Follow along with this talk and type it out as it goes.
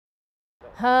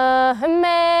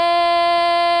Amazing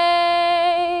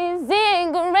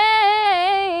grace,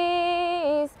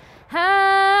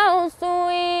 how sweet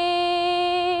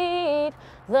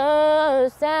the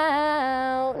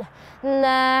sound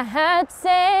that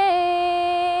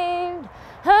saved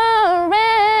a wretch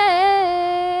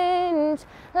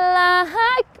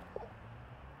like.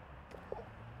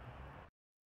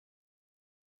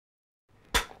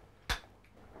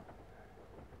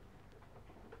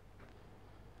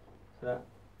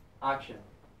 Action.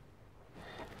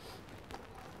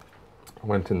 I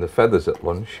went in the Feathers at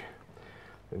lunch.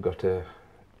 They've got a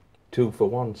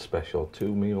 2-for-1 special,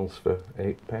 2 meals for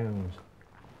 £8.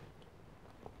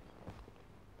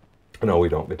 No, we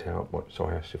don't get out much, so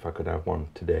I asked if I could have one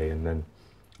today and then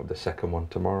have the second one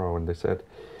tomorrow, and they said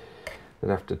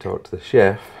they'd have to talk to the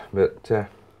chef, but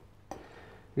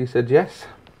he said yes,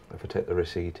 if I take the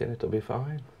receipt in, it'll be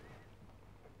fine.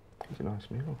 It's a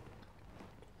nice meal.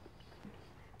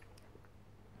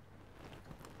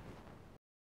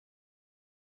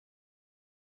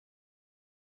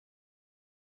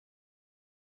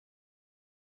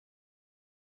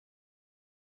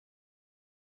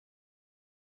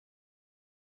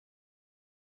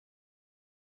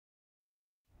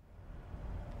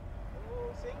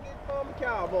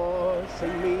 Cowboy,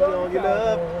 sing me all your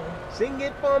love, sing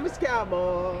it for me,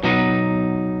 cowboy.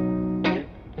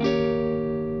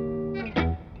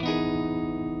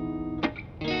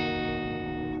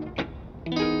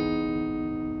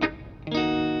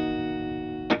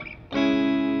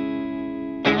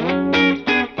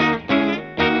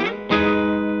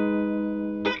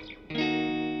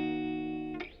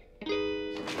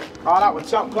 Oh, that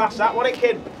was top class, that wasn't it,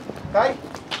 kid? Hey,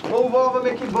 move over,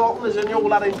 Mickey Bolton, there's a new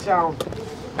lad in town.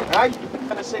 Hey,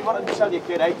 gonna see what I can tell you,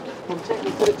 kid, eh? Come take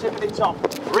me to the tip of the top.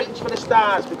 Reach for the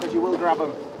stars, because you will grab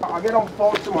them. I'll get on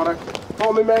phone tomorrow.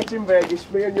 Call me mate in Vegas,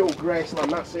 me and you, Graceland,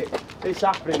 that's it. It's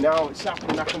happening now, it's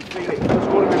happening, I can feel it. It's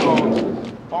one of my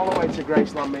bones. All the way to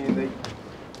Graceland, me and thee.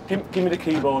 Give me the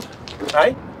keyboard.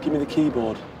 Hey? Give me the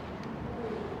keyboard.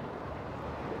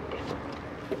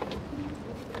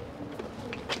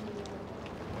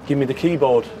 Give me the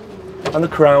keyboard. And the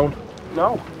crown.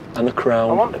 No. And the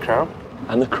crown. I want the crown.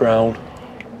 And the crown.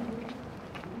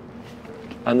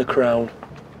 And the crown.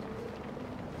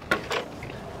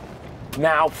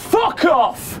 Now fuck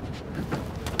off!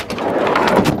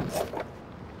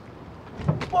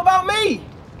 What about me?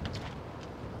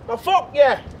 Well, fuck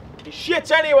you! You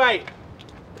shit anyway!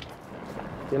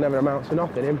 You never amount to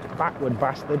nothing, him. Backward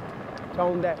bastard.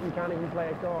 Tone deaf, you can't even play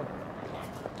a chord.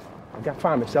 I'll go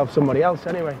find myself somebody else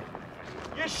anyway.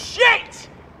 You shit!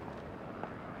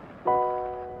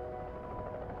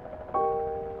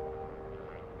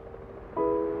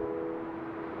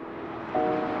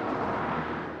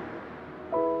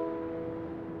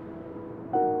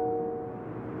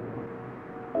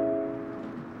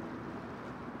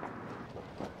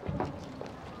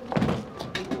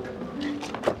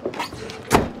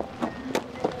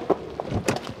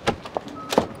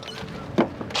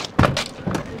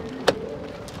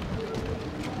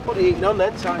 What are you eating on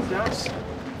then, Tight House?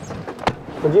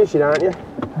 Producing, aren't you?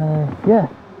 Yeah.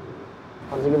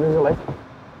 How does he give us a lift?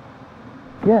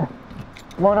 Yeah.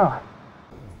 Why not?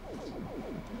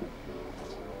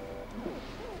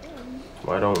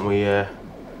 Why don't we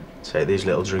take these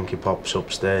little drinky pops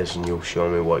upstairs and you'll show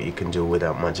me what you can do with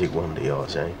that magic wand of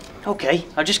yours, eh? Okay,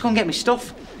 I'll just go and get my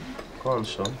stuff. Go on,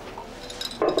 son.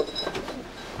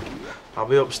 I'll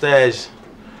be upstairs,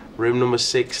 room number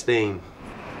 16.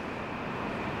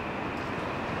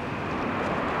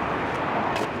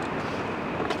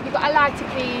 You got a lighter,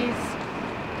 please.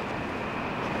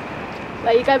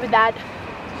 There you go with that.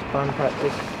 Span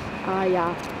practice. Oh,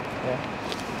 yeah.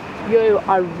 Yeah. You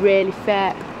are really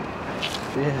fit.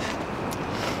 Yes.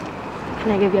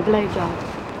 Can I give you a blowjob?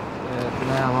 Yeah, for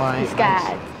now, alright. I'm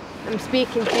scared. I'm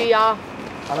speaking to ya.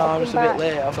 I know, I'm just a bit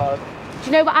late. I've got. Do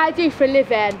you know what I do for a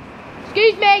living?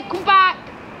 Excuse me, come back.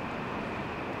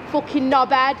 Fucking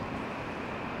knobhead.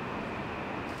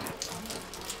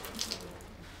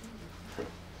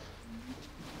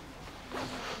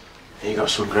 You got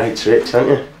some great tricks,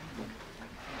 haven't you?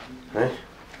 Hey?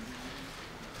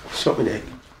 Suck me dick.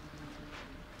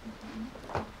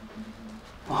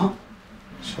 What?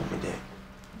 Suck me dick.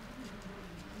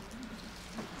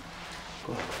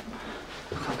 Go on.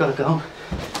 Look, I've got to go.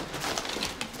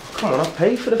 Come on, I'll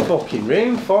pay for the fucking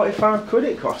room. 45 quid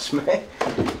it costs me.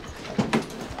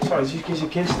 Sorry, just gives you a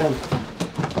kiss then.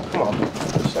 Come on.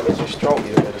 Just let me just stroke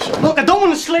you a bit or something. Look, I don't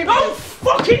want to sleep. Oh,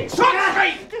 fucking touch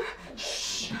me!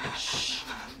 Shh, shh,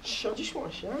 shh. I just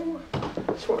want a shower. I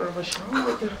just want to have a shower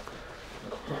with you.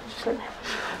 Come on, just let me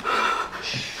have a shower.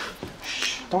 Shh,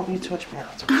 shh. Don't you touch me,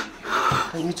 I'll touch you.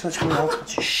 Don't you touch me, I'll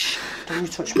touch you. Shh. Don't you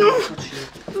touch me, I'll touch you.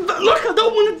 Look, I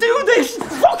don't want to do this!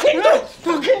 Fucking don't!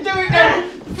 Fucking do it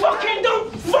then! Fucking don't!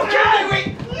 Fucking do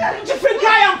it! Do you think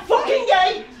I am fucking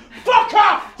gay? Fuck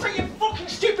off! Take your fucking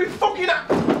stupid fucking ass!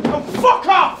 And fuck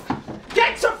off!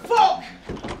 Get to fuck!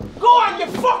 Go on, you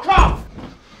fuck off!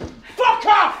 Fuck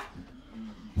off!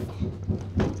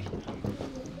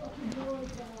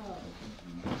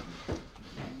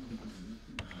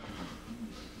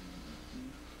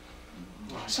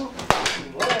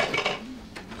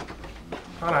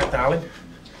 Alright, darling.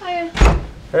 Hiya.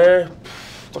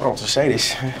 Don't know what to say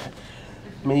this.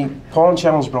 Me porn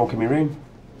channel's broke in my room.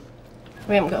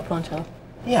 We haven't got a porn channel.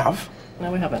 You have?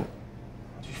 No, we haven't.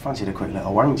 I just fancied a quick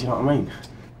little wank, do you know what I mean?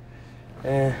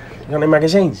 You got any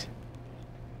magazines?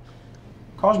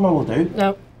 Cosmo will do.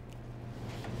 No.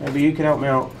 Maybe you can help me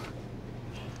out.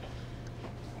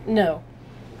 No.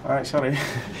 Alright, sorry.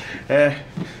 Can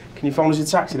you phone us a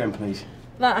taxi then, please?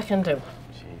 That I can do.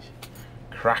 Jeez.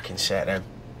 Cracking set then.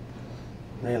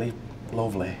 Really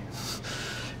lovely.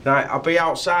 Right, I'll be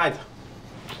outside.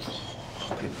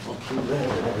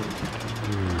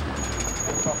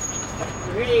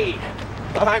 Hey!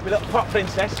 Alright, my little pop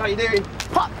princess, how you doing?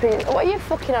 Pop Prince, what are you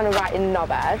fucking on about in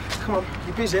knobhead? Come on,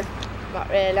 you busy? Not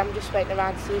really, I'm just waiting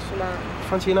around to see someone.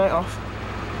 Fancy a night off?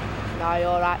 No,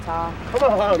 you're right, Tar.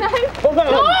 Come on! No. Come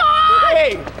on!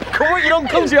 Hey! Come on, your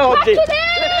Uncle Georgie!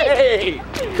 Hey!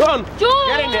 Go on! George!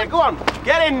 Get in there, go on!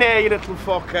 Get in there, you little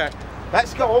fucker!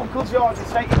 Let's go, Uncle George,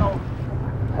 take you home.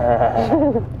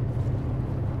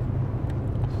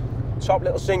 Top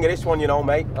little singer, this one, you know,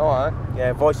 mate. Alright.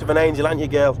 Yeah, voice of an angel, ain't you,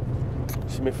 girl?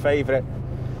 She's my favourite.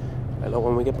 Hey, look,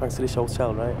 when we get back to this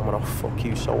hotel, right, I'm gonna fuck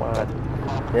you so hard.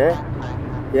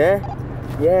 Yeah? Yeah?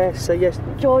 Yeah, say yes.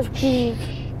 George, please.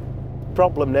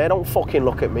 Problem there, don't fucking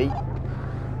look at me.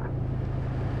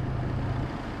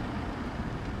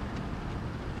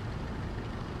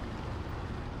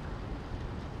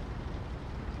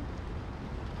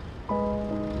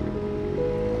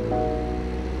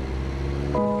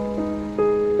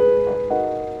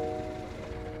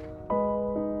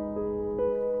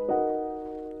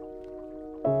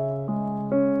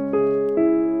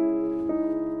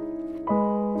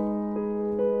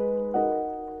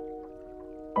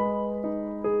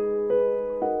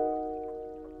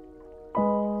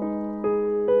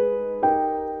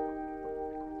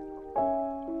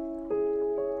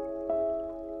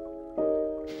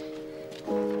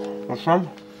 What's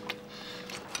wrong?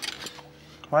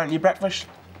 Why aren't you breakfast?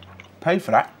 Pay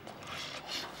for that.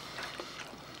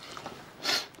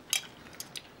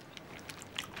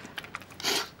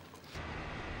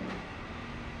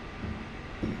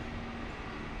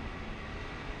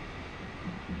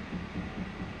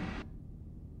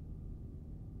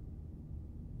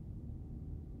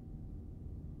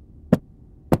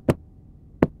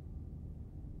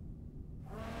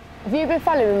 Have you been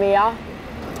following me, yeah?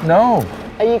 No.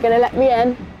 Are you going to let me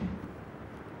in?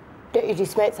 Don't you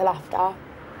just smoke till after?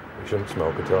 We shouldn't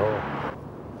smoke at all.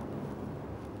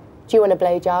 Do you want a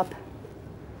blowjob?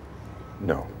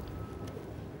 No.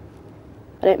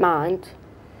 I don't mind.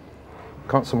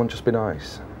 Can't someone just be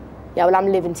nice? Yeah, well,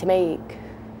 I'm living to make.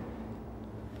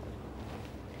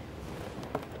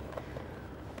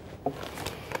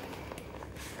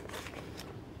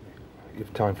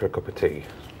 You've time for a cup of tea?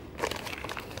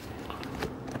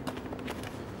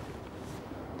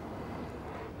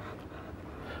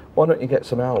 Why don't you get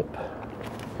some help?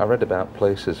 I read about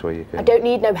places where you can... I don't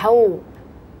need no help.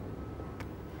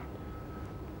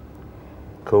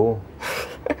 Cool.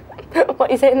 What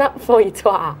are you saying that for, you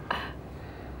twat?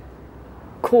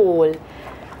 Cool.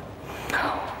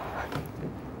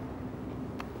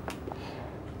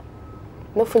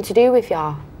 Nothing to do with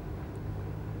ya.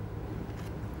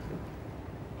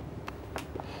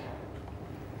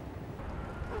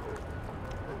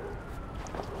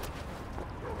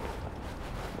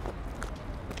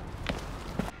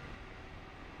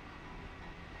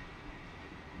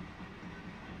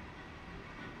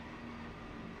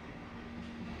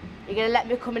 You gonna let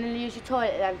me come in and use your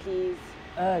toilet then, please?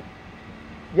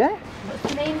 Yeah. What's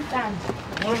your name, Dan?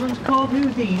 One of them's called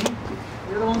Houdini,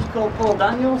 the other one's called Paul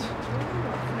Daniels.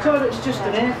 The toilet's just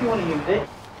in here if you want to use it.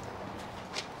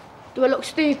 Do I look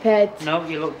stupid? No,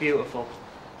 you look beautiful.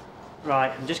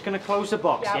 Right, I'm just going to close the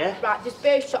box, yeah? Right, just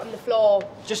bird shot on the floor.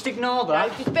 Just ignore No,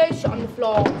 that. just bird shot on the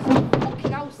floor.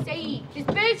 Fucking hell's sake. Just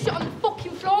bird shot on the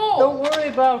fucking floor. Don't worry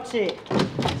about it.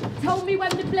 Tell me when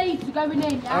the blades are going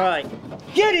in, yeah? All right.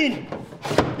 Get in!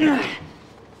 Don't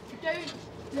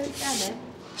damn it.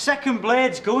 Second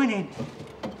blade's going in.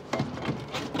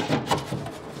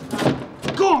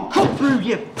 Go on, cut through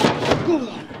you. Go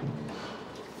on.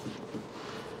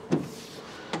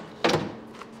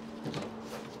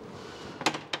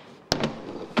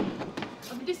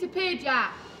 disappeared yet?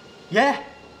 Yeah.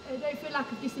 I don't feel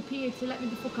like I've disappeared, so let me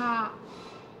the fuck out.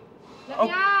 Let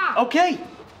me out! Okay.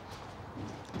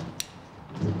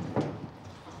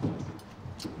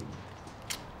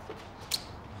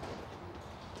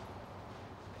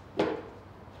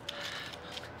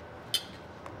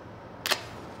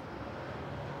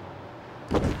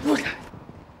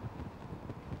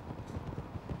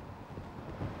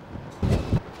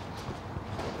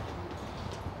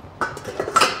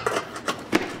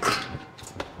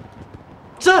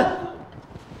 Sir!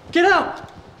 Get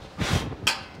out!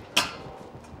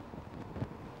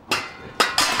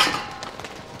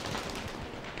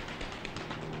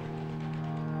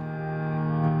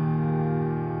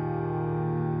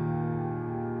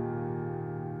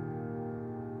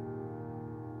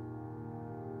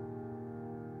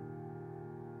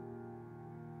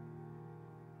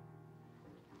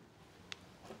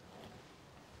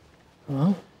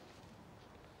 Hello?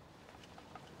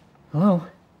 Hello?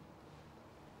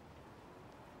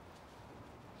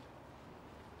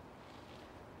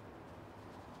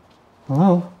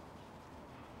 Hello?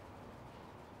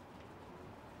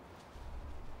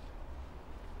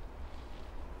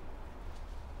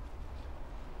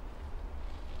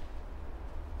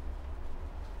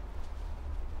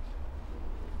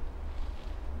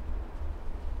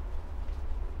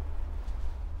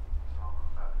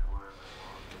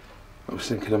 I was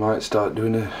thinking I might start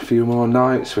doing a few more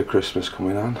nights with Christmas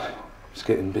coming on. It's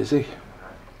getting busy.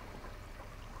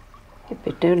 You've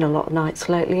been doing a lot of nights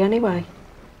lately anyway.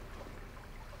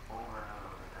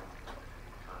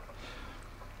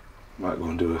 Might go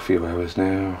and do a few hours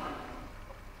now.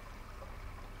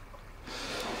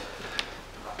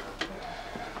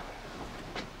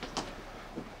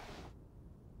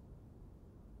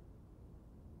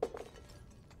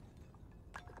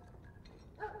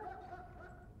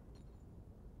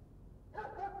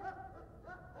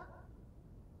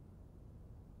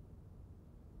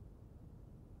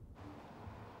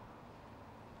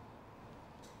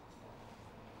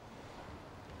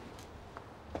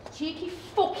 Cheeky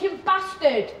fucking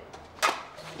bastard!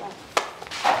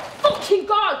 Fucking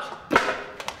God!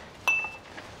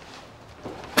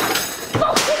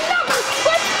 Fucking no!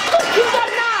 Where's fucking God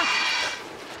now?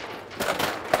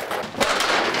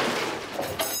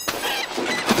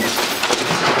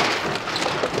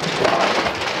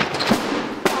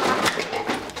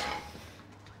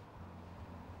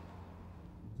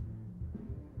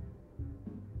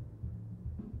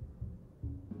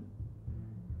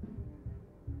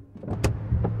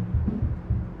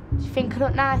 Do you think I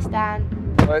look nice,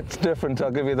 Dan? Well, it's different,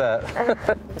 I'll give you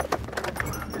that.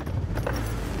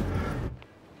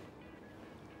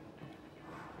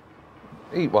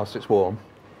 Eat whilst it's warm.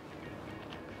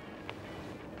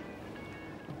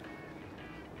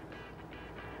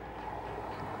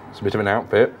 It's a bit of an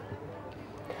outfit.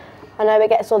 I know it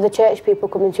gets all the church people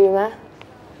coming to you there.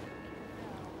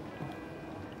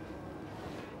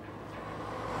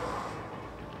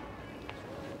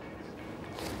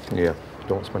 Yeah,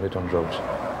 don't spend it on drugs.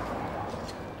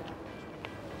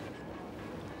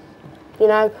 You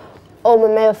know, all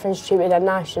my male friends treat me dead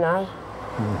nice, you know.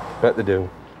 Bet they do.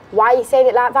 Why are you saying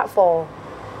it like that for?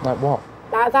 Like what?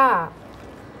 Like that?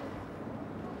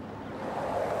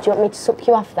 Do you want me to suck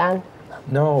you off then?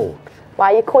 No.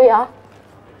 Why are you queer?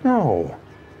 No.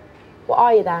 What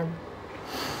are you then?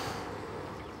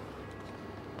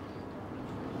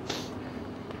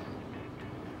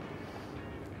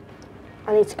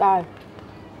 I need to go.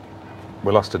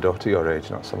 We lost a daughter your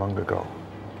age not so long ago.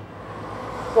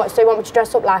 What, so you want me to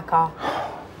dress up like her?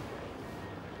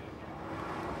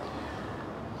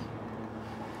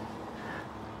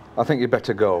 I think you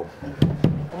better go.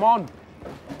 Come on.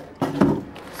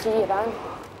 See you then.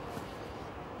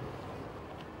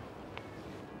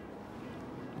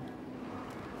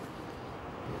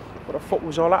 What the fuck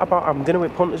was all that about? Having dinner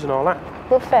with punters and all that?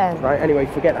 Nothing. Right, anyway,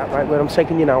 forget that, right? Where I'm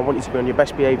taking you now, I want you to be on your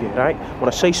best behaviour, right? When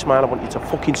I say smile, I want you to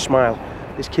fucking smile.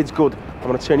 This kid's good. I'm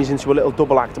going to turn you into a little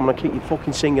double act. I'm going to keep you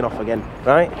fucking singing off again,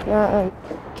 right? No,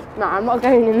 I'm not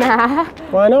going in there.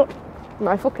 Why not?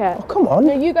 No, fuck it. Oh, come on.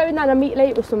 No, you go in there and I'll meet you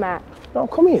later with some mate. No,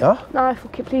 come here. No,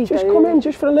 fuck it, please Just don't. come in,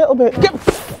 just for a little bit. Get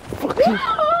fucking...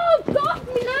 Oh, God,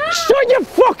 me now! Shut your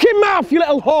fucking mouth, you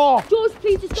little whore! George,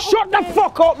 please just Shut the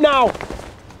fuck up now!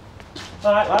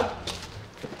 All right, lad.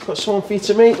 Got someone for you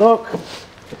to meet, look.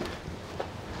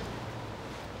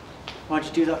 Why'd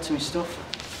you do that to me stuff?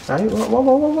 Right,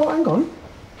 whoa, hang on.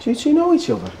 Do you two know each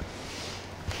other?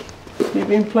 You've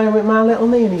been playing with my little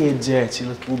Nina, you dirty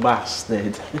little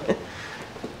bastard.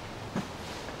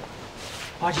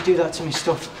 Why'd you do that to me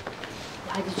stuff?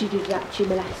 Why did you do that to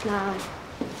me last night?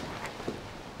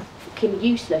 Fucking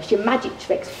useless, your magic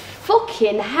tricks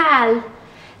Fucking hell.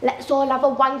 Let's all have a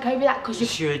wank over that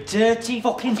because you're a dirty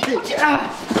fucking bitch.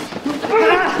 Off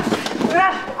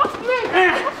me!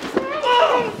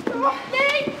 Off me!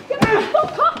 Get the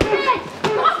fuck off me!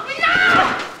 Off me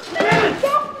now!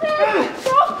 Off me!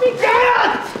 Off me!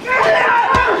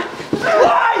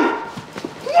 Why?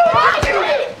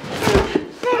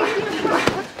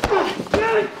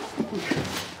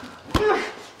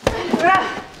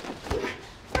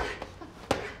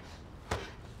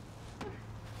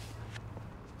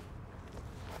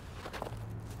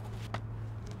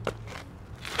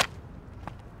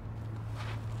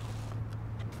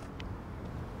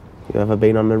 You ever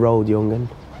been on the road, young'un?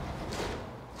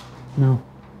 No.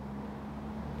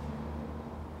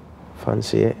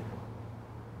 Fancy it?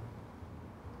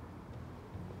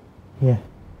 Yeah.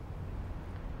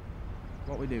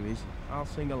 What we do is, I'll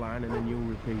sing a line and then you'll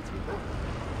repeat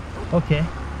it. Okay.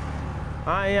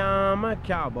 I am a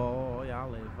cowboy, I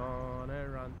live on a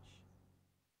ranch.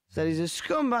 Said he's a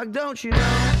scumbag, don't you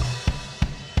know?